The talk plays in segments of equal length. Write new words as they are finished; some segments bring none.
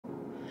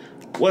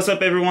What's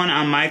up everyone,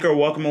 I'm Micah.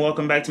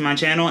 Welcome back to my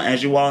channel.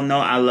 As you all know,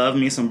 I love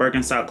me some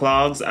Birkenstock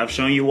clogs. I've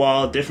shown you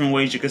all different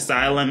ways you could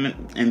style them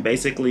in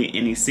basically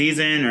any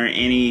season or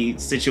any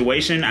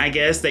situation, I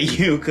guess, that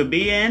you could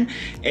be in,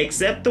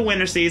 except the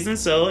winter season.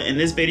 So in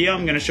this video,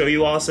 I'm going to show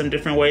you all some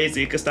different ways that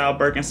you could style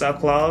Birkenstock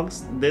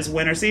clogs this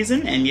winter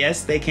season. And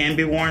yes, they can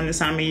be worn this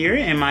time of year,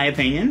 in my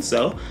opinion.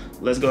 So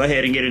let's go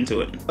ahead and get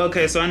into it.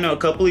 Okay, so I know a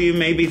couple of you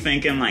may be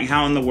thinking, like,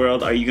 how in the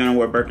world are you gonna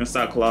wear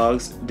Birkenstock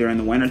clogs during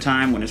the winter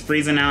time when it's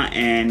freezing out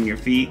and your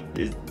feet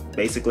is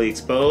basically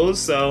exposed?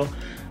 So,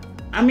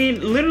 I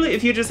mean, literally,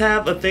 if you just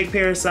have a thick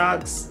pair of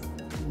socks,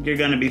 you're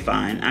gonna be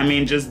fine. I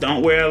mean, just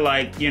don't wear,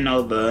 like, you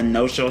know, the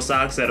no-show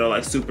socks that are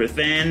like super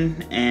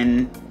thin,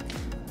 and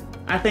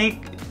I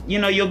think, you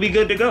know, you'll be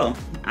good to go.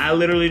 I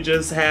literally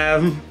just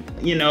have,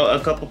 you know, a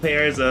couple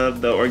pairs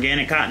of the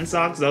organic cotton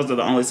socks. Those are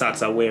the only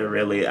socks I wear,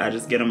 really. I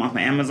just get them off of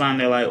Amazon.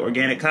 They're like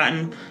organic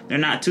cotton. They're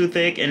not too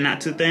thick and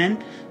not too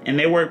thin, and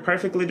they work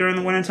perfectly during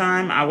the winter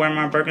time. I wear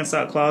my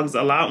Birkenstock clogs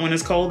a lot when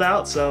it's cold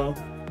out, so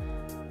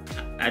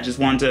I just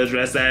wanted to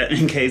address that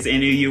in case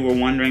any of you were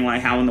wondering,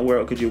 like, how in the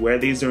world could you wear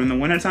these during the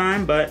winter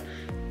time. But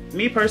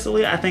me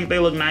personally, I think they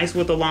look nice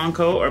with a long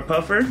coat or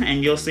puffer,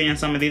 and you'll see in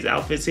some of these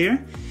outfits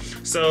here.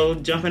 So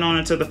jumping on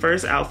into the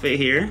first outfit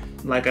here,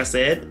 like I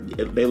said,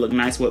 they look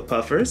nice with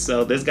puffers.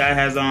 So this guy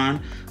has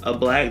on a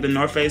black, the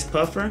North Face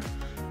puffer,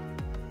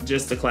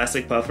 just a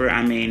classic puffer.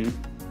 I mean,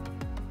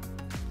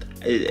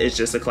 it's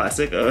just a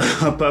classic a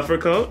puffer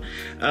coat.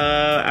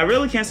 I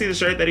really can't see the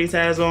shirt that he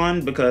has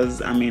on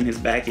because, I mean, his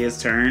back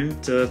is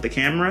turned to the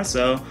camera,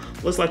 so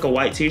looks like a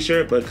white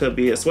t-shirt, but could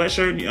be a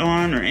sweatshirt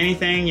on or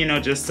anything, you know,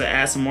 just to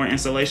add some more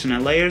insulation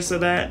and layers to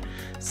that.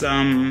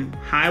 Some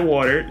high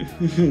watered,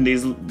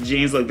 these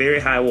jeans look very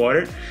high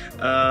watered,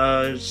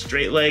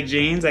 straight leg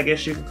jeans, I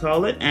guess you could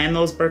call it, and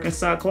those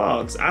Birkenstock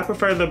clogs. I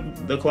prefer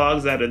the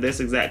clogs that are this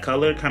exact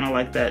color, kind of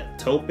like that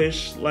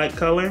taupe-ish like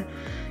color.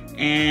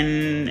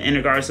 And in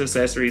regards to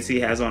accessories, he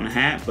has on a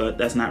hat, but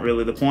that's not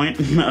really the point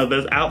of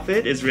this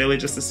outfit. It's really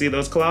just to see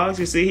those clogs.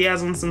 You see he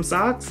has on some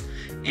socks,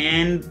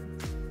 and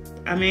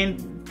I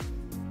mean,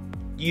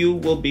 you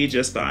will be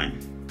just fine.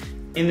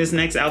 In this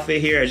next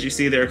outfit here, as you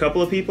see, there are a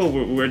couple of people.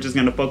 We're just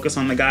gonna focus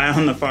on the guy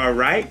on the far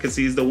right because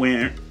he's the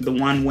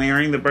one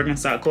wearing the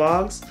Birkenstock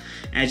clogs.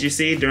 As you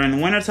see, during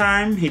the winter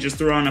time, he just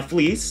threw on a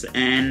fleece,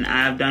 and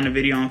I've done a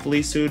video on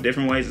fleece too,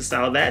 different ways to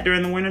style that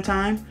during the winter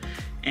time.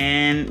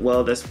 And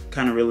well, that's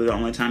kind of really the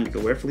only time you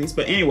could wear fleece.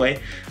 But anyway,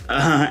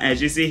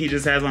 as you see, he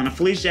just has on a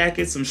fleece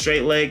jacket, some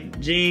straight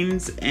leg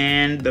jeans,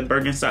 and the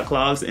Birkenstock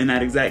clogs in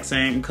that exact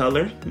same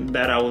color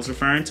that I was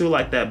referring to,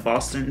 like that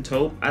Boston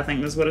taupe, I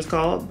think that's what it's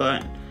called.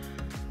 But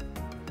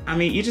I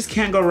mean, you just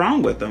can't go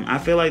wrong with them. I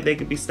feel like they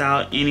could be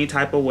styled any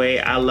type of way.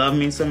 I love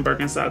me some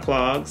Birkenstock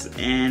clogs,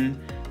 and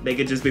they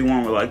could just be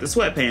worn with like the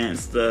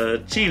sweatpants,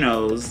 the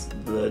chinos,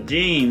 the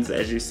jeans,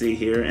 as you see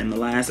here in the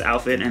last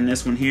outfit and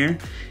this one here,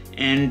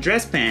 and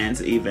dress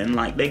pants even.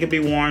 Like, they could be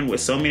worn with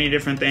so many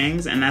different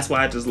things, and that's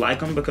why I just like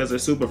them, because they're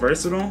super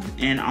versatile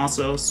and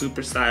also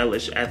super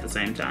stylish at the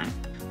same time.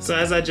 So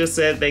as I just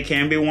said, they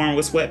can be worn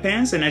with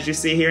sweatpants, and as you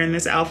see here in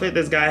this outfit,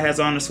 this guy has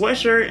on a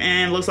sweatshirt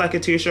and looks like a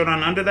t-shirt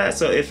on under that.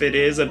 So if it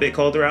is a bit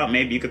colder out,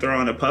 maybe you could throw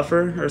on a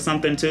puffer or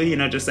something too, you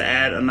know, just to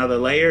add another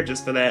layer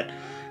just for that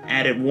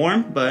added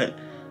warmth. But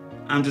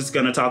I'm just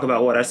gonna talk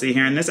about what I see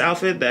here in this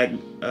outfit.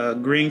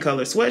 That green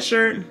color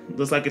sweatshirt,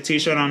 looks like a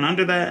t-shirt on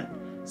under that,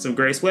 some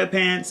gray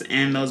sweatpants,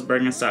 and those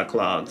Birkenstock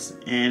clogs.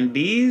 And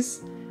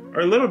these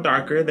are a little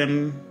darker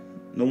than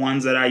the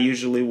ones that I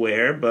usually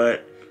wear,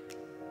 but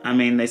I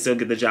mean, they still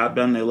get the job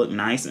done. They look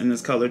nice in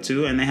this color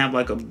too, and they have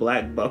like a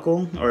black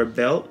buckle or a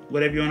belt,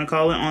 whatever you want to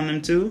call it, on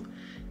them too.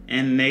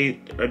 And they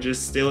are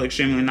just still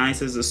extremely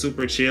nice as a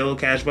super chill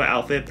casual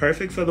outfit,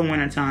 perfect for the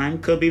winter time.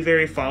 Could be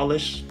very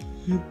fallish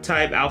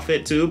type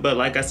outfit too, but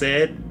like I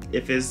said,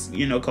 if it's,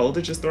 you know,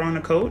 colder, just throw on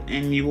a coat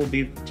and you will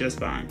be just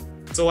fine.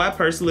 So I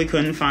personally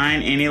couldn't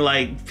find any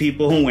like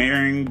people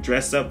wearing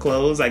dressed up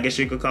clothes, I guess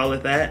you could call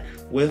it that,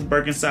 with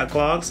Birkenstock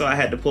clogs, so I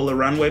had to pull a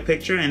runway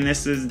picture, and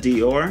this is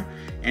Dior,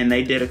 and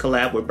they did a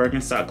collab with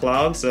Birkenstock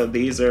clogs. So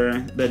these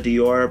are the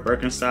Dior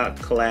Birkenstock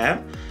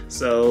collab.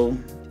 So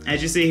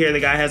as you see here, the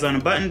guy has on a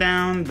button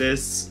down,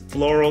 this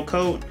floral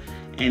coat,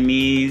 and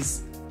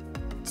these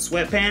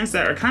sweatpants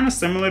that are kind of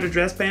similar to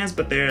dress pants,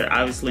 but they're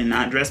obviously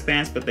not dress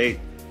pants, but they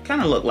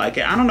kind of look like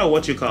it. I don't know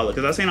what you call it,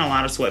 because I've seen a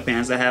lot of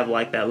sweatpants that have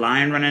like that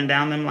line running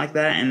down them like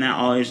that, and that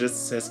always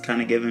just has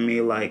kind of given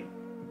me like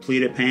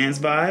pleated pants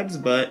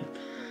vibes. But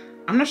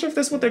I'm not sure if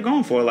that's what they're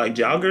going for, like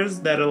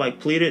joggers that are like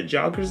pleated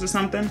joggers or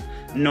something.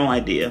 No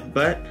idea.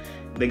 But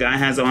the guy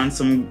has on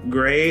some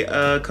gray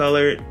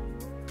colored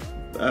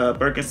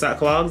Birkenstock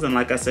clogs, and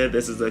like I said,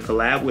 this is a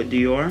collab with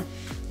Dior,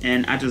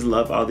 and I just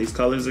love all these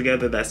colors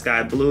together. That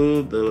sky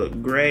blue, the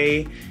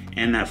gray,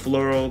 and that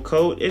floral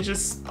coat. It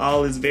just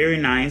all is very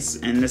nice,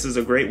 and this is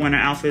a great winter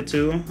outfit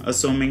too,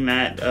 assuming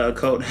that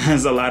coat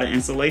has a lot of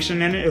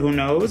insulation in it. Who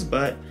knows?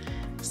 But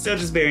Still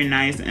just very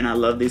nice, and I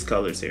love these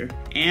colors here.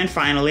 And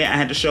finally, I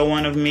had to show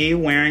one of me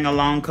wearing a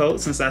long coat,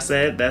 since I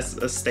said that's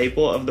a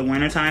staple of the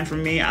wintertime for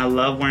me. I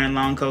love wearing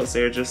long coats.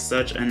 They're just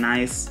such a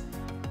nice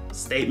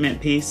statement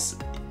piece.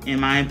 In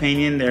my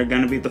opinion, they're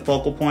gonna be the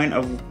focal point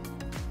of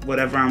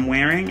whatever I'm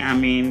wearing. I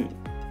mean,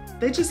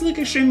 they just look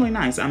extremely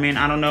nice. I mean,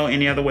 I don't know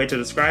any other way to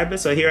describe it.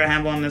 So here I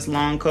have on this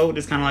long coat.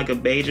 It's kind of like a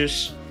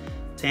beigeish,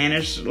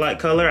 tannish like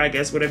color, I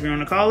guess, whatever you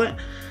want to call it.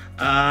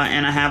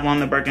 And I have on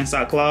the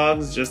Birkenstock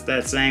Clogs, just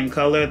that same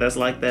color. That's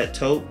like that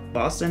taupe,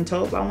 Boston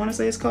taupe, I want to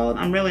say it's called.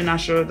 I'm really not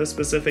sure the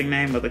specific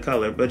name of the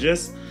color, but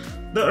just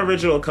the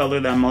original color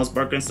that most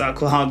Birkenstock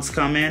Clogs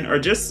come in, or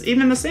just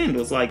even the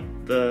sandals, like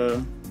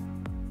the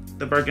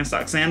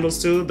Birkenstock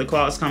sandals too. The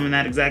clogs come in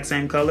that exact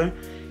same color,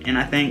 and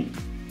I think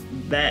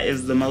that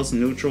is the most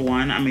neutral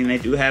one. I mean, they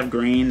do have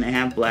green, they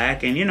have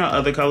black, and you know,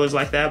 other colors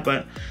like that,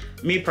 but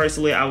me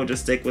personally, I would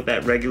just stick with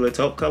that regular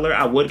taupe color.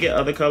 I would get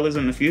other colors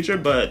in the future,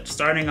 but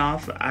starting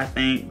off, I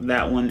think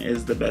that one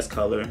is the best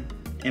color,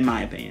 in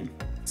my opinion.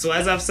 So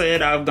as I've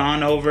said, I've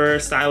gone over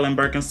styling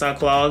Birkenstock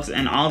clogs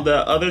and all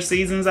the other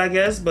seasons, I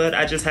guess, but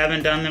I just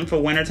haven't done them for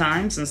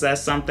wintertime, since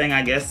that's something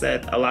I guess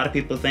that a lot of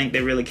people think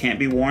they really can't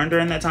be worn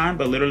during that time,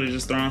 but literally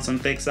just throw on some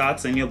thick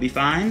socks and you'll be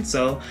fine.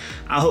 So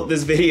I hope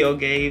this video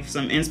gave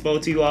some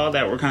inspo to you all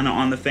that were kind of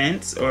on the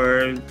fence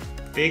or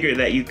figured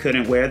that you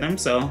couldn't wear them.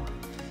 So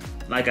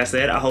like I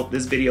said, I hope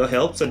this video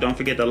helped, so don't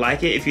forget to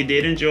like it if you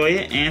did enjoy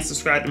it, and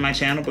subscribe to my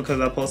channel because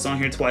I post on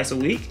here twice a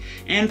week.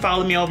 And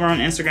follow me over on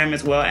Instagram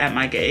as well at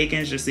Micah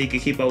Akins, just so you can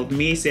keep up with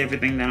me, see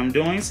everything that I'm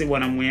doing, see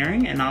what I'm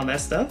wearing, and all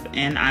that stuff.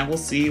 And I will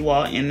see you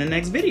all in the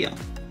next video.